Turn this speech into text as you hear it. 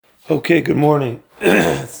Okay, good morning.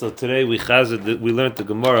 So today we learned the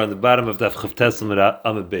Gemara on the bottom of Daf Chavtes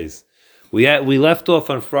Amud Beis. We left off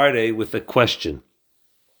on Friday with a question.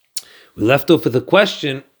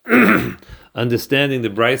 Understanding the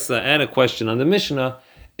Brisa, and a question on the Mishnah.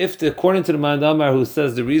 According to the Mandamar, who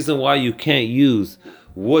says the reason why you can't use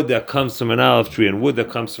wood that comes from an olive tree and wood that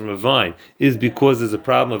comes from a vine is because there's a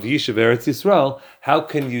problem of Yishuv Eretz Yisrael. How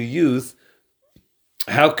can you use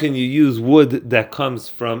wood that comes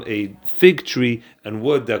from a fig tree and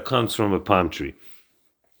wood that comes from a palm tree?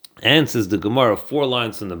 And says the Gemara, 4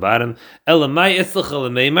 lines from the bottom,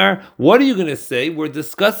 what are you going to say? We're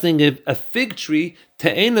discussing a fig tree,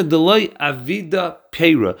 te'ena deloi avida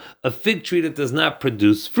pera, a fig tree that does not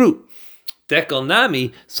produce fruit. Dekel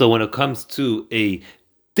nami, so when it comes to a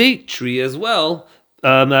date tree as well,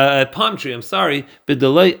 a palm tree,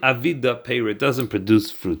 b'deloi avida pera, it doesn't produce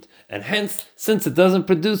fruit. And hence, since it doesn't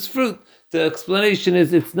produce fruit, the explanation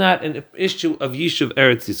is it's not an issue of Yishuv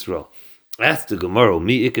Eretz Yisrael. Ask the Gemara,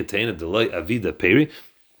 mi ikatena deloi avida peri.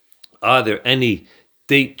 Are there any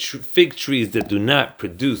fig trees that do not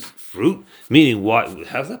produce fruit? Meaning,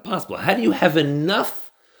 how's that possible? How do you have enough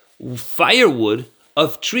firewood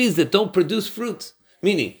of trees that don't produce fruit?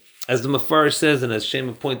 Meaning, as the Mefarish says, and as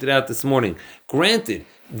Shema pointed out this morning, granted,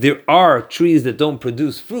 there are trees that don't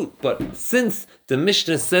produce fruit, but since the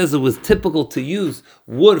Mishnah says it was typical to use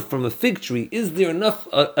wood from a fig tree, is there enough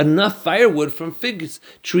firewood from fig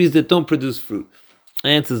trees that don't produce fruit?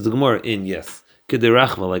 Answers the Gemara in yes. Kedei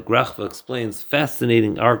Rachva, like Rachva explains,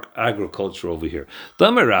 fascinating agriculture over here.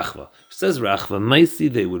 Damar Rachva, says Rachva, Maisi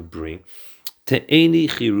they would bring te'eni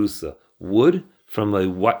chirusa, wood from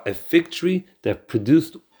a fig tree that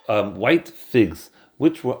produced white figs,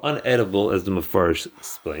 which were unedible, as the Mefarish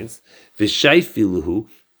explains. V'shayfiluhu,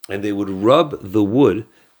 and they would rub the wood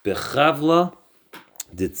bechavla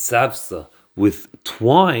ditzavsa, with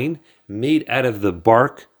twine made out of the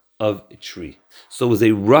bark of a tree. So it was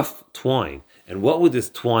a rough twine. And what would this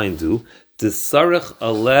twine do? Tisarech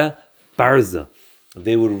aleh barza.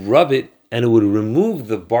 They would rub it, and it would remove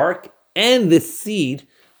the bark and the seed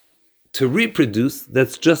to reproduce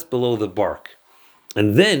that's just below the bark.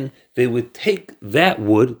 And then they would take that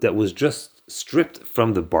wood that was just stripped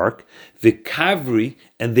from the bark, the kavri,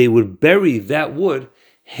 and they would bury that wood,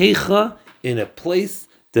 heicha, in a place,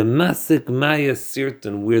 the masik maya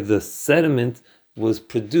sirtan, where the sediment was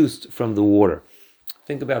produced from the water.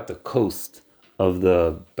 Think about the coast by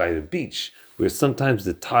the beach, where sometimes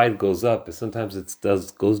the tide goes up and sometimes it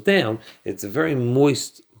goes down. It's a very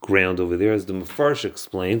moist ground over there. As the Mefarish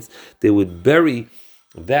explains, they would bury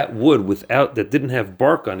that wood that didn't have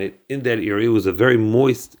bark on it in that area. It was a very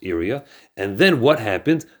moist area. And then what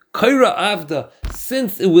happened? Kaira avda,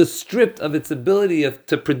 since it was stripped of its ability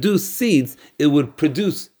to produce seeds, it would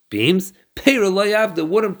produce beams. Peira layavda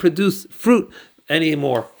wouldn't produce fruit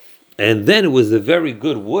anymore. And then it was a very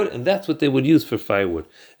good wood, and that's what they would use for firewood.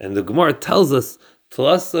 And the Gemara tells us,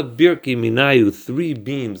 Tlasa birki minayu, 3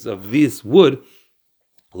 beams of this wood,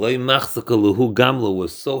 Gamla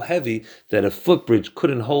was so heavy that a footbridge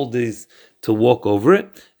couldn't hold these to walk over it.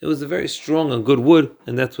 It was a very strong and good wood,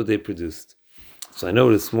 and that's what they produced. So I know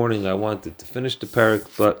this morning I wanted to finish the parak,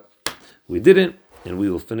 but we didn't, and we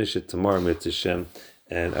will finish it tomorrow, Mitzvah Shem.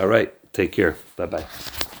 And all right, take care. Bye-bye.